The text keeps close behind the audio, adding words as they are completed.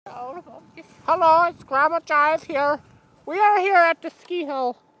Hello, it's Grandma Jive here. We are here at the ski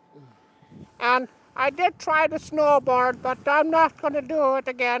hill, and I did try to snowboard, but I'm not going to do it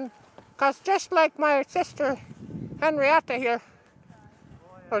again, because just like my sister Henrietta here,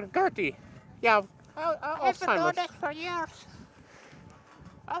 or Gertie, yeah, I've been doing this for years.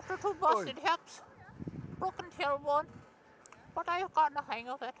 After 2 busted hips, broken tailbone, but I've gotten the hang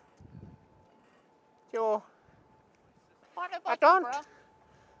of it. So, What about I don't.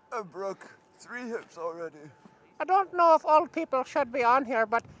 I broke 3 hips already. I don't know if old people should be on here,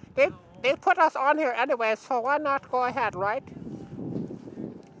 but they put us on here anyway, so why not go ahead, right?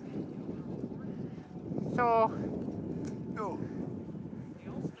 So,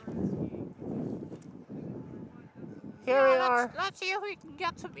 here we are. Let's see if we can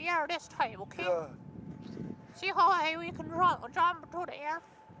get some air this time, okay? Yeah. See how high we can jump through the air?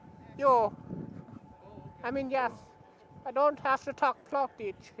 Yo, I mean, yes, I don't have to talk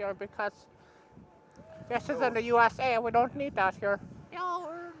Plattdeutsch here because this is in the USA. We don't need that here. Yeah,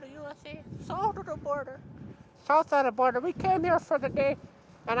 we're in the USA, south of the border. South of the border. We came here for the day,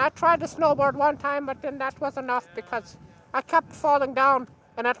 and I tried to snowboard one time, but then that was enough because I kept falling down.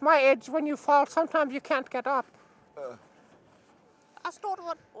 And at my age, when you fall, sometimes you can't get up. That's not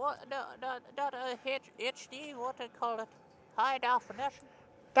what HD, what they call it, high definition.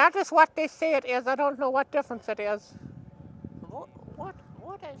 That is what they say it is. I don't know what difference it is.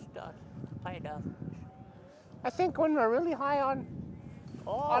 What is that high definition? I think when we're really high on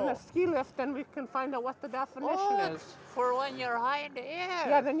a ski lift, then we can find out what the definition is. For when you're high in the air.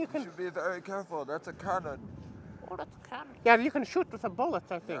 Yeah, then you can. You should be very careful. That's a cannon. Oh, that's a cannon. Yeah, you can shoot with the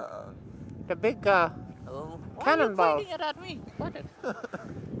bullets, I think. Yeah. The big cannonball. Why are you pointing it at me? What it?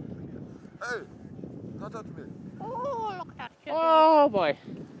 Hey, not at me. Oh, look at that kid. Oh boy.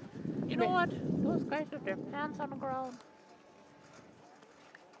 You know what? Those guys with their pants on the ground.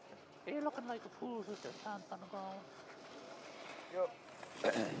 They're looking like a fool with their pants on the ground.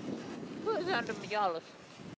 Yep. Who is under Mialis?